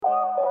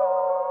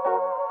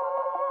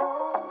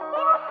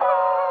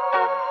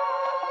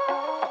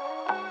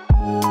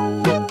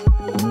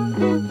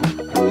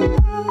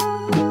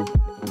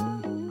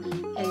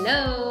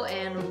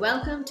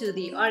to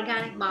the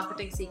Organic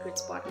Marketing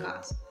Secrets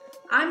podcast.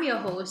 I'm your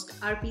host,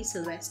 RP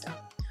Sylvester.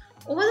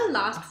 Over the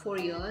last 4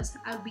 years,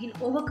 I've been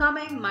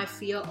overcoming my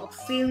fear of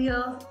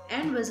failure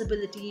and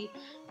visibility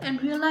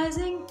and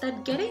realizing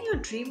that getting your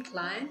dream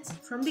clients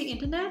from the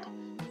internet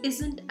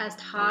isn't as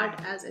hard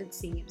as it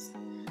seems.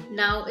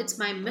 Now it's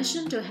my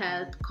mission to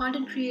help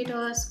content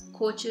creators,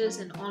 coaches,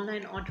 and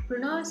online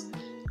entrepreneurs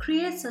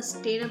create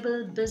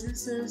sustainable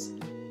businesses,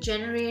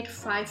 generate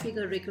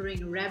five-figure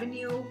recurring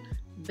revenue,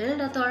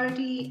 build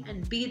authority,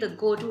 and be the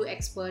go to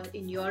expert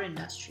in your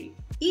industry.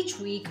 Each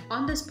week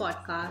on this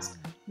podcast,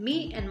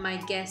 me and my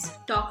guests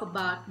talk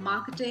about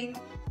marketing,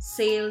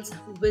 sales,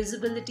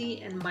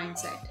 visibility, and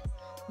mindset.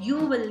 You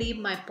will leave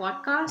my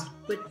podcast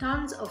with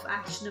tons of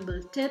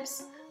actionable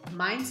tips,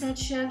 mindset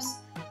shifts,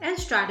 and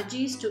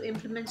strategies to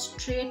implement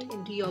straight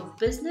into your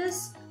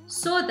business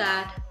so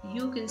that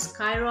you can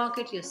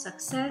skyrocket your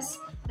success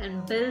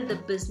and build the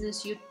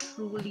business you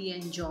truly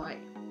enjoy.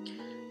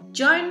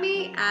 Join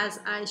me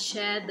as I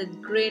share the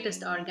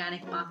greatest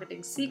organic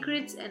marketing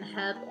secrets and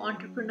help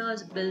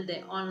entrepreneurs build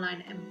their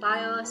online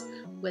empires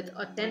with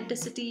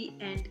authenticity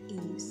and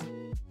ease.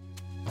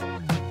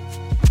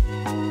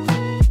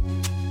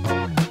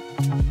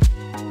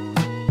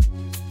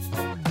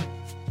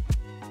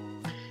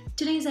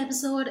 Today's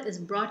episode is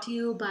brought to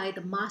you by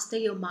the Master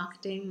Your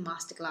Marketing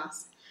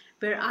Masterclass,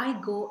 where I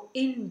go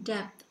in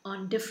depth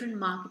on different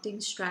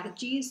marketing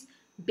strategies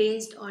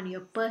based on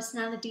your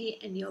personality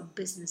and your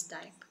business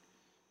type.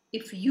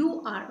 If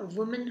you are a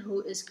woman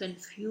who is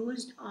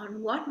confused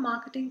on what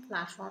marketing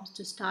platforms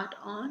to start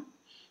on,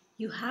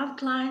 you have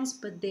clients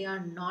but they are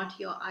not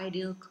your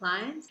ideal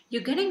clients,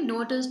 you're getting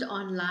noticed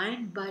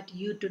online but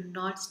you do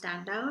not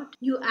stand out,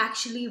 you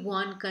actually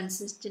want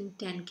consistent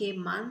 10K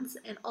months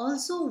and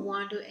also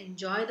want to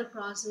enjoy the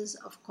process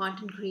of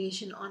content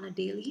creation on a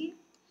daily,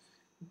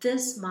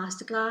 this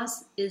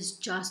masterclass is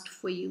just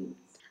for you.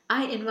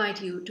 I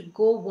invite you to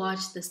go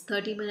watch this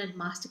 30-minute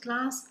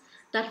masterclass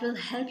that will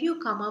help you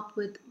come up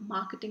with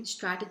marketing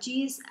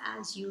strategies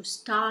as you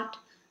start,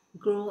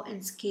 grow,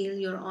 and scale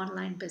your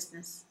online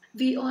business.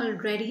 We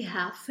already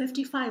have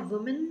 55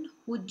 women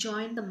who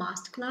joined the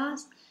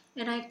masterclass,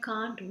 and I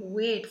can't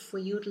wait for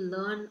you to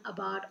learn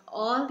about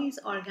all these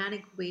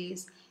organic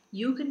ways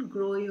you can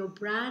grow your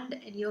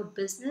brand and your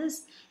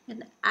business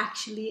and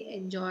actually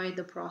enjoy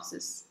the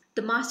process.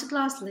 The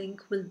masterclass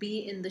link will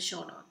be in the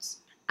show notes.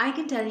 I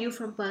can tell you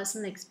from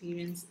personal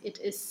experience, it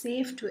is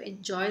safe to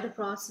enjoy the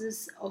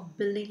process of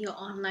building your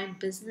online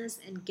business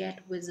and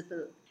get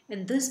visible.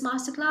 And this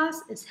masterclass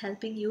is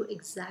helping you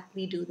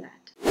exactly do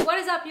that. What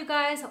is up, you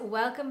guys?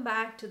 Welcome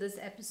back to this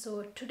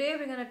episode. Today,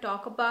 we're going to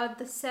talk about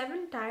the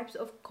 7 types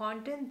of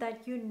content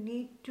that you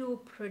need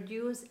to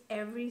produce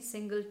every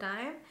single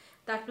time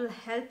that will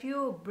help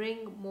you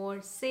bring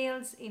more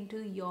sales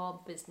into your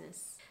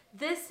business.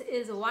 This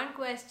is one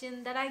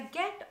question that I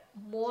get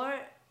more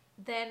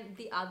than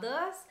the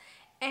others,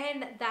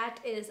 and that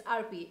is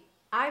RP.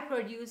 I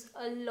produce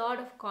a lot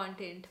of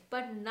content,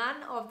 but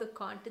none of the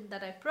content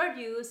that I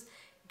produce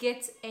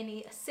gets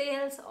any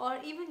sales or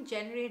even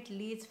generate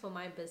leads for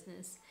my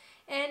business.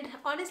 And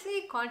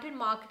honestly, content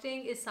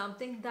marketing is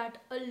something that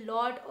a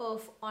lot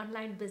of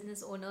online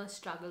business owners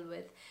struggle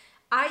with.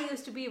 I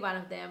used to be one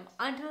of them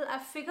until I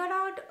figured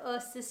out a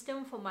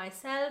system for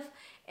myself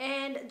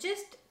and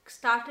just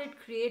started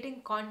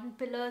creating content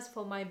pillars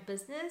for my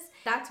business.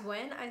 That's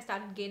when I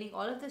started gaining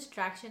all of this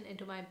traction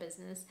into my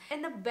business.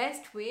 And the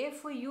best way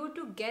for you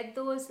to get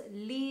those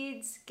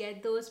leads,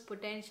 get those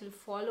potential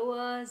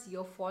followers,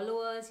 your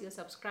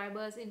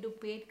subscribers into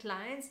paid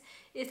clients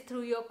is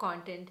through your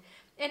content.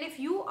 And if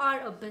you are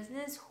a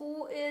business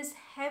who is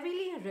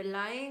heavily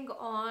relying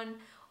on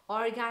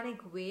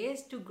organic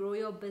ways to grow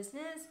your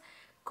business,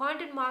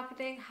 content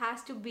marketing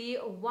has to be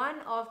one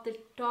of the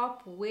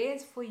top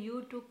ways for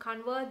you to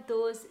convert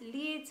those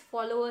leads,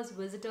 followers,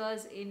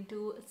 visitors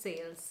into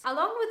sales.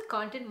 Along with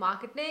content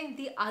marketing,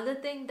 the other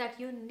thing that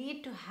you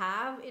need to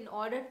have in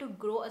order to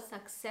grow a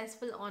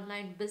successful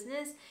online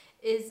business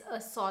is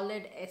a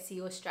solid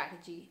SEO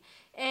strategy.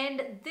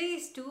 And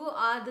these two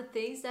are the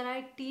things that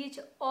I teach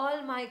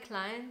all my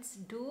clients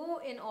do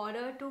in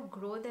order to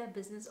grow their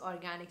business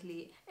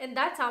organically. And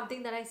that's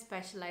something that I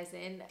specialize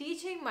in,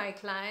 teaching my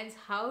clients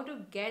how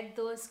to get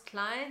those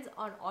clients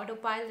on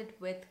autopilot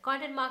with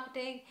content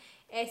marketing,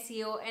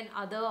 SEO, and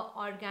other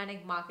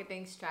organic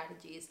marketing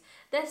strategies.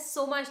 There's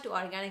so much to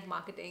organic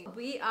marketing.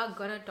 We are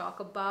gonna talk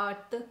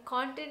about the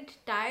content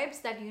types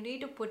that you need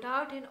to put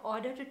out in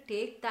order to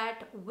take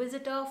that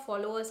visitor,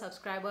 follower,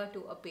 subscriber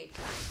to a paid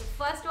client.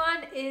 The first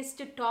one is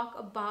to talk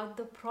about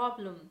the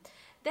problem.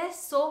 There's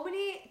so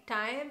many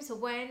times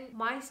when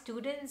my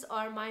students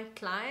or my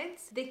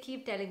clients, they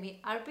keep telling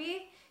me,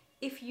 RP,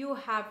 if you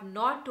have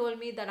not told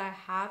me that I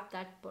have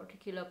that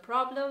particular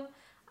problem,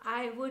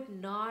 I would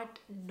not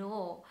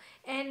know.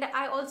 And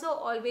I also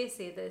always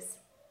say this,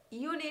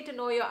 you need to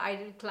know your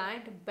ideal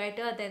client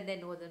better than they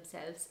know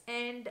themselves,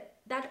 and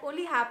that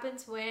only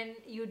happens when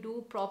you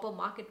do proper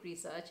market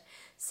research.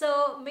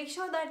 So make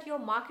sure that your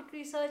market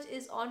research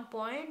is on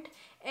point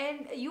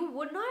And you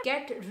would not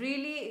get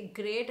really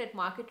great at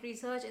market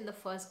research in the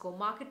first go.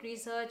 Market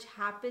research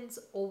happens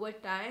over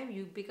time.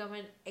 You become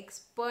an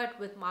expert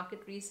with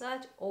market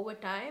research over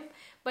time,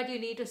 but you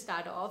need to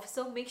start off.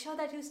 So make sure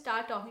that you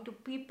start talking to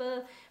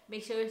people,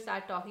 make sure you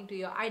start talking to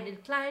your ideal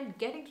client,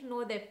 getting to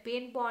know their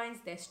pain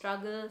points, their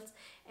struggles,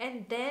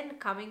 and then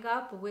coming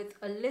up with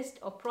a list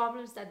of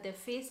problems that they're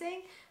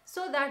facing,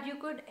 so that you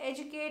could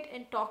educate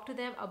and talk to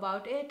them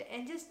about it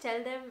and just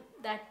tell them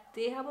that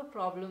they have a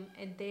problem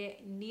and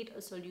they need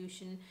a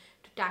solution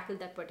to tackle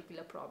that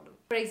particular problem.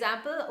 For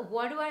example,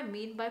 what do I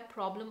mean by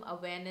problem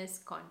awareness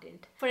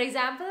content? For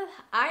example,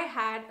 I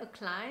had a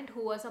client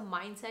who was a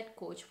mindset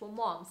coach for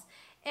moms,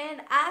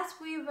 and as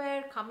we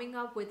were coming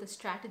up with a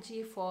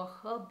strategy for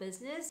her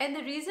business, and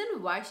the reason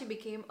why she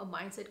became a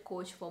mindset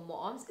coach for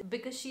moms,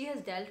 because she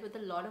has dealt with a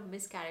lot of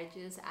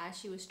miscarriages as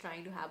she was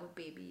trying to have a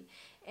baby.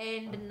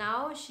 And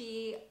now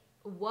she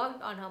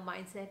worked on her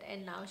mindset,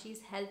 and now she's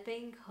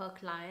helping her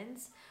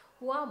clients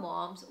who are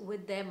moms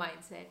with their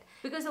mindset,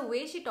 because the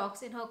way she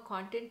talks in her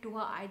content to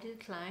her ideal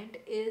client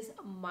is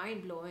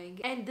mind-blowing.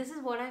 And this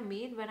is what I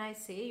mean when I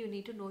say you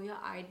need to know your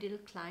ideal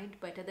client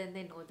better than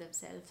they know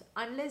themselves.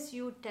 Unless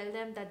you tell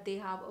them that they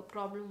have a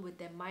problem with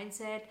their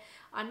mindset,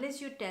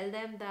 unless you tell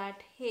them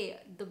that, hey,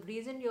 the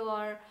reason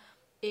you're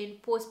in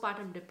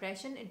postpartum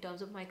depression in terms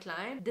of my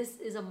client, this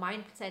is a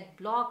mindset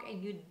block,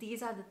 and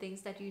these are the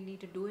things that you need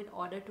to do in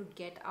order to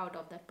get out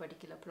of that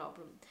particular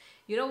problem.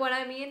 You know what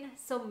I mean?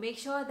 So make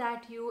sure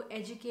that you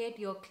educate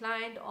your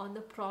client on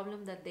the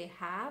problem that they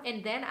have,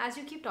 and then as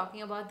you keep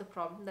talking about the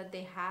problem that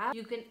they have,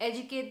 you can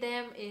educate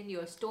them in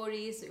your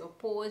stories, your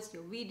posts,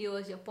 your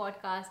videos, your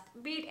podcast,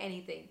 be it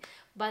anything.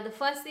 But the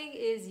first thing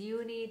is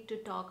you need to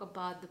talk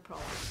about the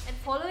problem, and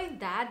following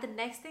that, the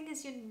next thing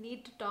is you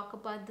need to talk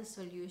about the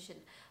solution.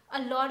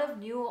 A lot of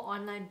new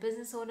online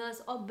business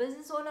owners or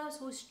business owners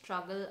who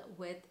struggle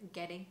with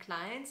getting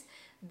clients,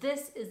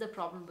 this is the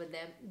problem with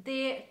them.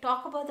 They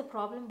talk about the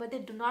problem, but they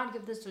do not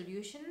give the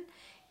solution,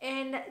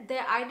 and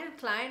their ideal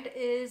client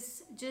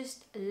is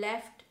just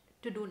left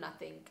to do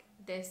nothing.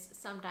 There's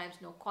sometimes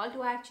no call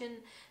to action,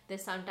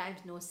 there's sometimes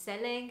no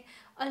selling.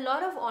 A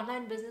lot of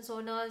online business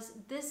owners,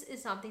 this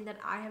is something that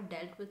I have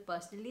dealt with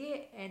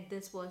personally, and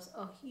this was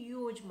a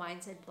huge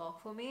mindset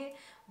block for me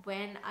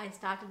when I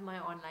started my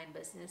online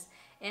business.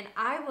 And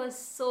I was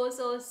so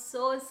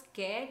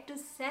scared to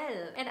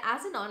sell. And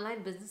as an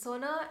online business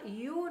owner,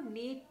 you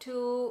need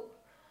to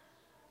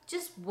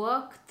just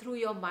work through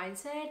your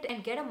mindset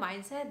and get a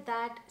mindset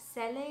that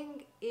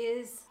selling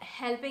is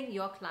helping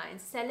your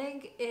clients.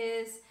 Selling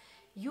is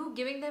you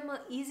giving them an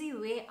easy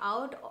way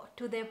out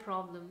to their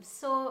problems.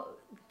 So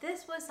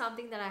this was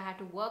something that I had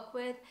to work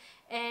with,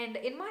 and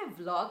in my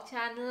vlog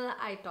channel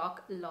I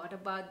talk a lot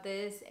about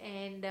this,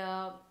 and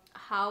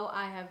how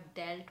I have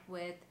dealt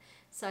with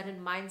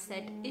certain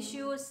mindset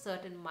issues,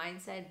 certain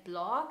mindset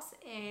blocks,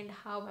 and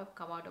how I've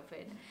come out of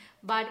it.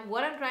 But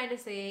what I'm trying to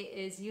say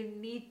is you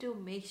need to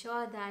make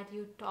sure that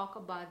you talk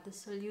about the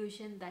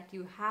solution that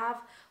you have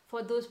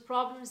for those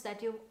problems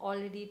that you've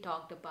already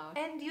talked about.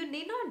 And you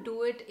need not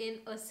do it in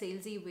a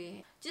salesy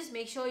way. Just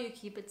make sure you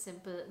keep it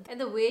simple. And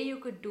the way you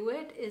could do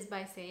it is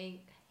by saying,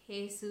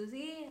 hey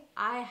Susie,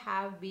 I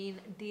have been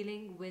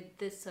dealing with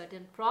this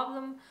certain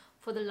problem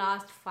for the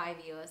last 5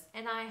 years,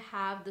 and I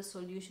have the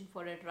solution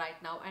for it right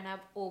now, and I've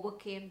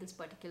overcame this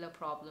particular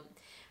problem.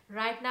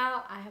 Right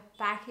now I have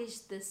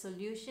packaged this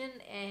solution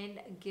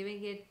and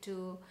giving it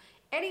to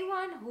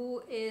anyone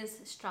who is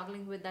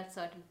struggling with that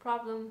certain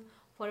problem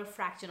for a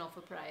fraction of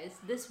a price.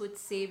 This would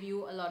save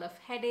you a lot of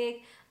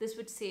headache, this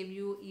would save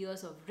you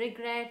years of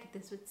regret,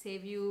 this would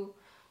save you,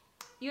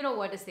 you know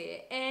what to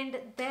say. And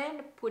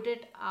then put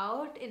it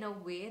out in a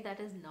way that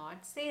is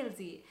not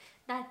salesy.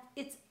 That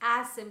it's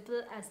as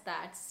simple as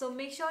that. So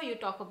make sure you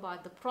talk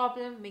about the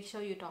problem, make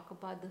sure you talk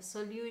about the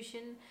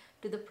solution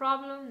to the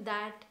problem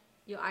that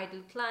your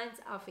ideal clients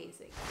are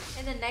facing.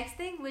 And the next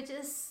thing, which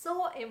is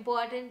so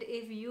important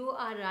if you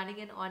are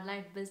running an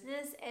online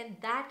business, and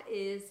that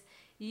is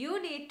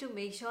you need to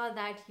make sure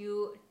that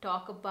you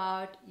talk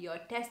about your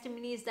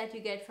testimonies that you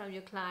get from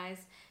your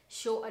clients,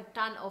 show a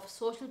ton of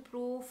social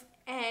proof,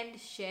 and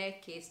share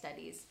case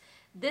studies.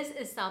 This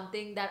is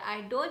something that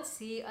I don't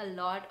see a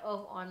lot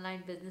of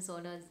online business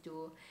owners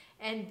do.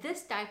 And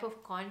this type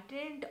of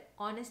content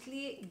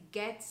honestly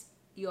gets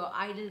your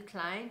ideal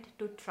client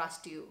to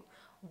trust you.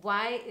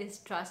 Why is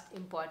trust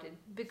important?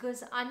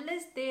 Because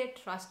unless they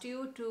trust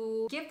you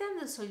to give them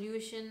the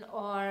solution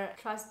or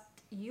trust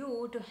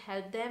you to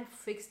help them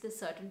fix the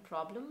certain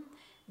problem,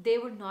 they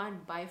would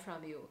not buy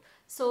from you.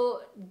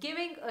 So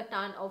giving a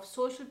ton of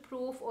social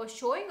proof or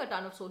showing a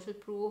ton of social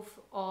proof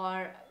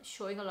or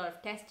showing a lot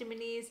of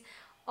testimonies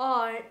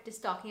or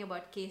just talking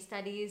about case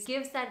studies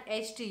gives that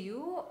edge to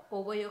you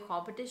over your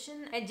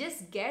competition, and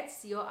just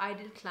gets your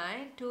ideal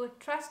client to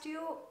trust you,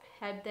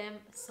 help them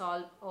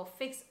solve or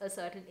fix a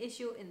certain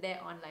issue in their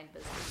online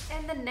business.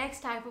 And the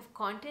next type of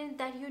content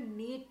that you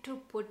need to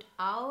put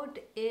out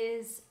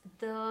is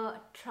the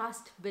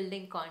trust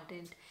building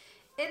content.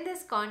 In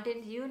this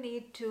content, you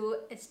need to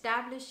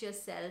establish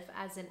yourself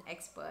as an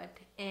expert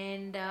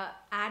and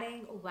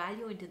adding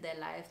value into their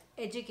life,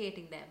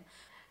 educating them.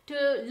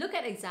 To look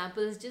at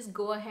examples, just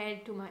go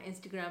ahead to my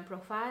Instagram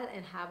profile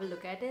and have a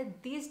look at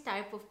it. These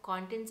type of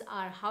contents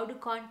are how to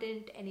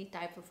content, any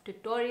type of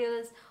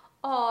tutorials,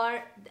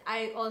 or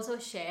I also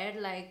share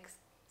like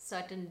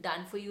certain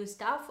done for you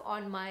stuff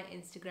on my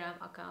Instagram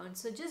account.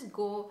 So just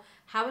go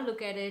have a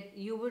look at it.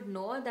 You would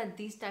know that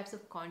these types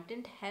of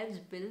content helps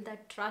build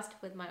that trust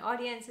with my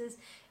audiences,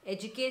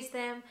 educates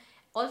them,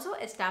 also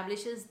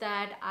establishes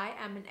that I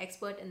am an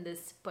expert in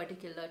this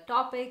particular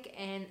topic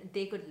and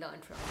they could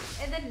learn from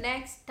it. And the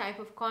next type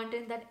of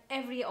content that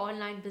every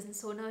online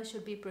business owner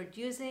should be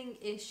producing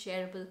is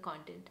shareable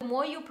content. The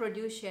more you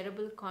produce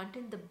shareable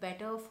content, the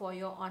better for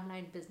your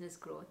online business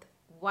growth.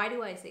 Why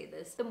do I say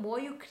this? The more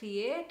you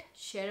create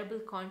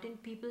shareable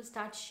content, people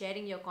start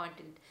sharing your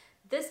content.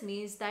 This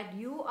means that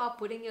you are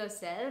putting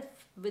yourself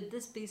with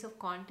this piece of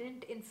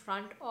content in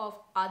front of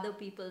other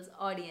people's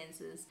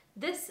audiences.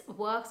 This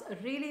works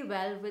really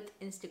well with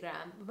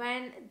Instagram.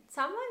 When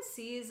someone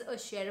sees a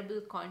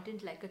shareable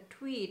content like a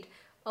tweet,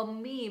 a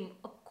meme,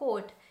 a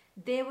quote,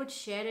 they would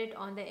share it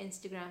on their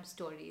Instagram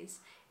stories.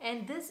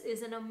 And this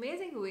is an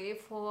amazing way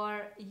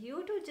for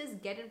you to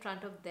just get in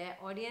front of their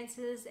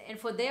audiences and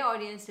for their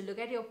audience to look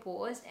at your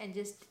post and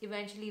just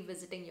eventually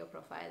visiting your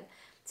profile.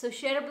 So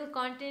shareable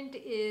content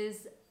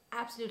is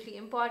absolutely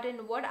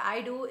important. What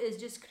I do is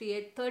just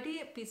create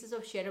 30 pieces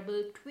of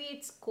shareable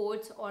tweets,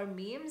 quotes, or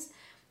memes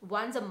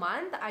once a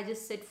month. I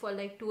just sit for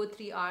like 2 or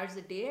 3 hours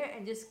a day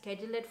and just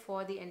schedule it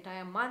for the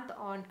entire month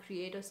on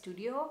Creator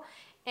Studio,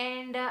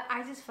 and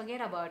I just forget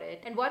about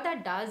it. And what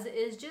that does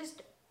is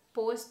just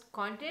post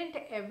content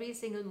every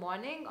single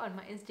morning on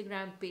my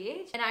Instagram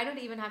page, and I don't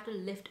even have to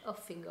lift a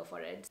finger for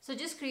it. So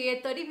just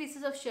create 30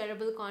 pieces of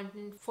shareable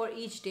content for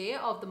each day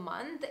of the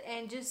month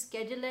and just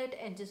schedule it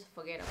and just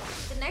forget about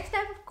it. The next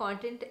type of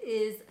content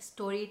is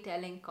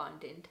storytelling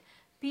content.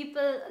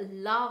 People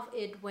love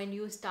it when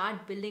you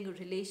start building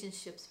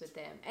relationships with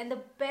them, and the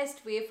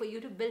best way for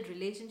you to build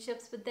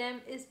relationships with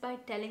them is by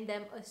telling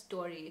them a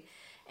story.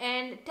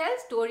 And tell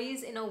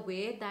stories in a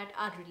way that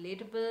are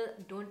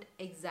relatable, don't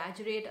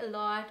exaggerate a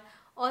lot.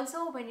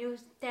 Also, when you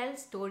tell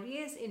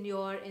stories in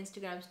your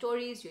Instagram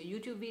stories, your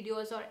YouTube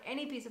videos, or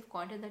any piece of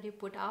content that you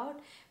put out,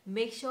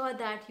 make sure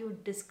that you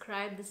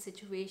describe the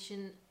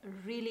situation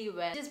really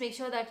well. Just make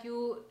sure that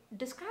you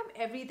describe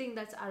everything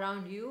that's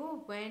around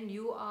you when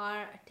you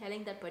are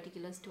telling that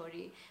particular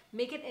story.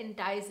 Make it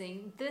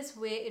enticing. This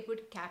way it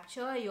would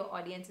capture your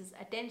audience's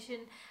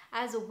attention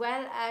as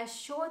well as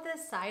show the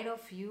side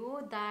of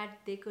you that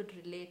they could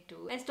relate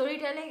to. And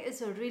storytelling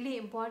is a really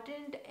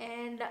important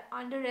and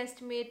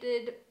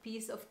underestimated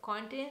piece of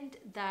content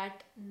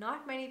that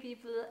not many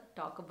people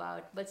talk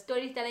about. But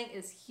storytelling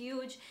is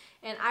huge,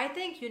 and I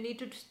think you need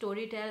to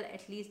storytell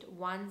at least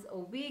once a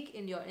week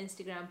in your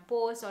Instagram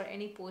posts or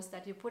any post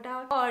that you put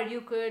out. Or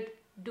you could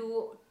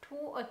do 2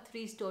 or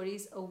 3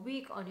 stories a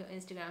week on your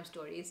Instagram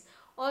stories.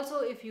 Also,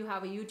 if you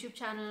have a YouTube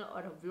channel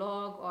or a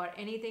vlog or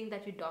anything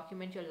that you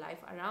document your life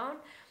around,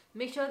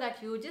 make sure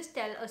that you just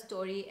tell a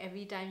story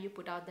every time you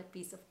put out that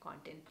piece of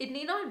content. It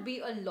need not be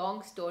a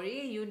long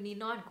story. You need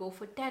not go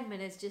for 10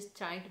 minutes just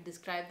trying to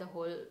describe the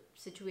whole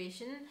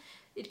situation.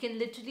 It can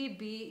literally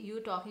be you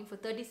talking for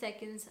 30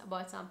 seconds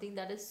about something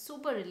that is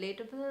super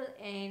relatable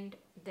and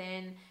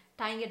then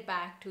tying it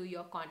back to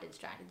your content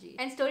strategy.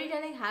 And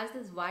storytelling has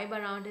this vibe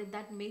around it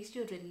that makes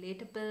you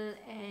relatable,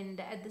 and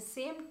at the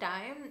same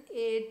time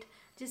it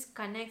just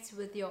connects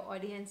with your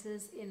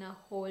audiences in a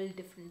whole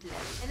different level.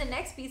 And the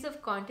next piece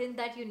of content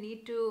that you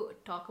need to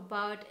talk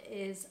about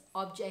is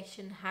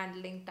objection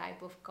handling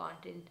type of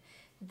content.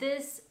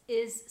 This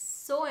is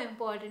so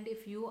important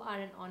if you are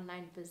an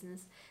online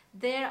business.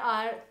 There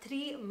are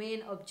 3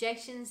 main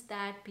objections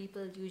that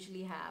people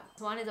usually have.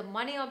 One is a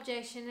money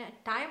objection, a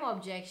time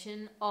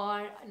objection,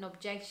 or an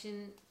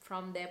objection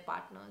from their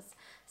partners.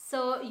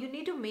 So you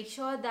need to make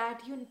sure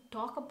that you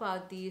talk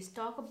about these,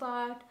 talk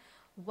about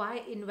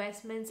why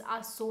investments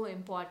are so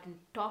important,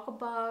 talk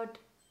about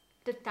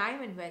the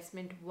time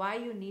investment, why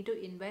you need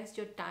to invest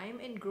your time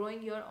in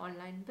growing your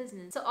online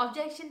business. So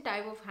objection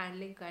type of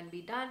handling can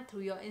be done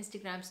through your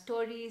Instagram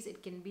stories.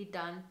 It can be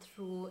done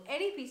through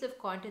any piece of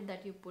content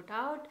that you put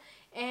out,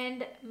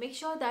 and make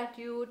sure that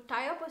you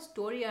tie up a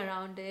story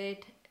around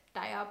it,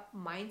 tie up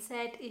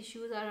mindset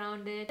issues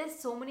around it. There's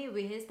so many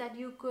ways that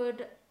you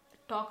could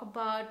talk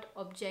about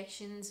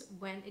objections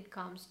when it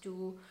comes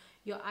to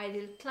your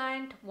ideal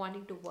client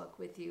wanting to work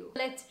with you.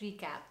 Let's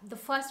recap. The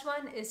first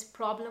one is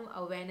problem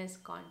awareness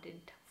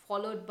content,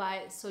 followed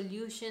by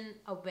solution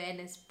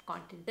awareness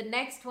content. The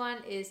next one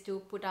is to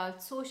put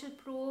out social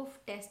proof,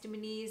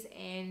 testimonies,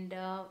 and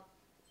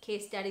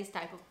case studies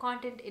type of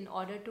content in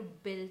order to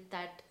build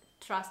that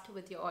trust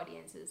with your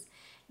audiences.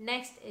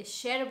 Next is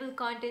shareable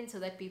content, so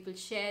that people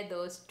share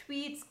those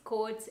tweets,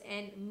 quotes,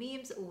 and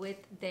memes with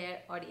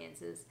their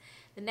audiences.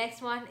 The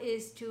next one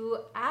is to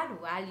add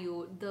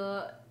value.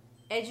 The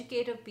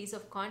educative piece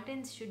of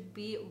content should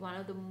be one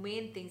of the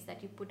main things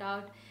that you put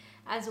out.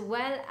 as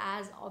well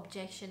as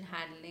objection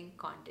handling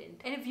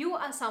content. And if you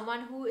are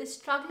someone who is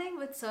struggling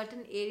with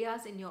certain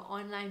areas in your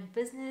online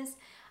business,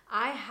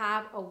 I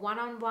have a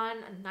one-on-one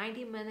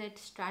 90-minute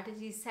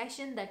strategy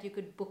session that you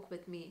could book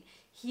with me.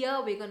 Here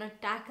we're going to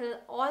tackle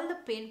all the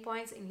pain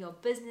points in your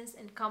business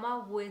and come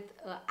up with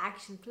an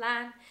action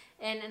plan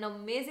and an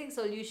amazing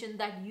solution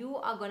that you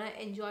are going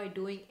to enjoy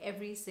doing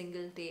every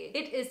single day.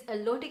 It is a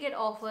low ticket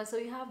offer, so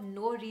you have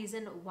no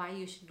reason why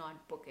you should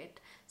not book it.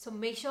 So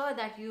make sure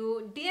that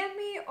you DM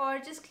me or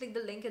just click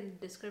the link in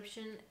the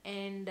description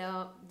and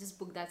just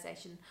book that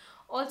session.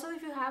 Also,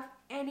 if you have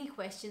any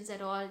questions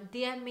at all,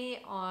 DM me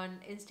on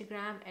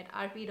Instagram at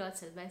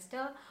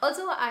rp.sylvester.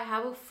 Also, I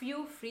have a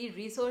few free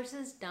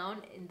resources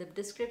down in the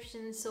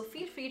description, so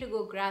feel free to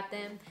go grab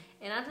them.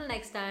 And until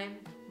next time,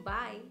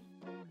 bye.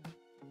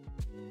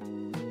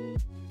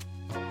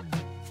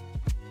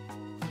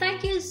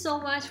 Thank you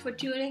so much for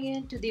tuning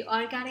in to the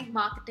Organic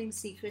Marketing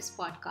Secrets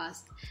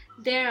podcast.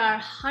 There are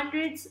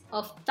hundreds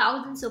of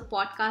thousands of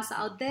podcasts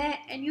out there,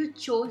 and you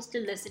chose to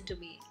listen to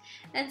me.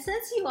 And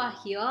since you are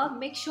here,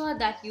 make sure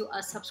that you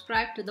are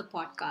subscribed to the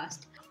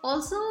podcast.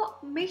 Also,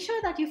 make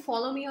sure that you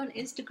follow me on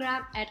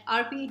Instagram at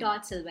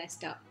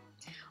rp.sylvester.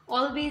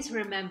 Always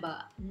remember,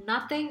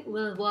 nothing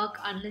will work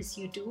unless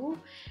you do,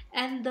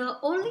 and the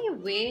only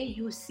way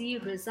you see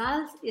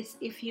results is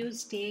if you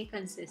stay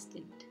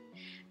consistent.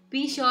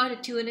 Be sure to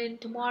tune in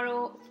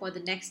tomorrow for the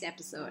next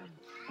episode.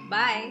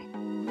 Bye.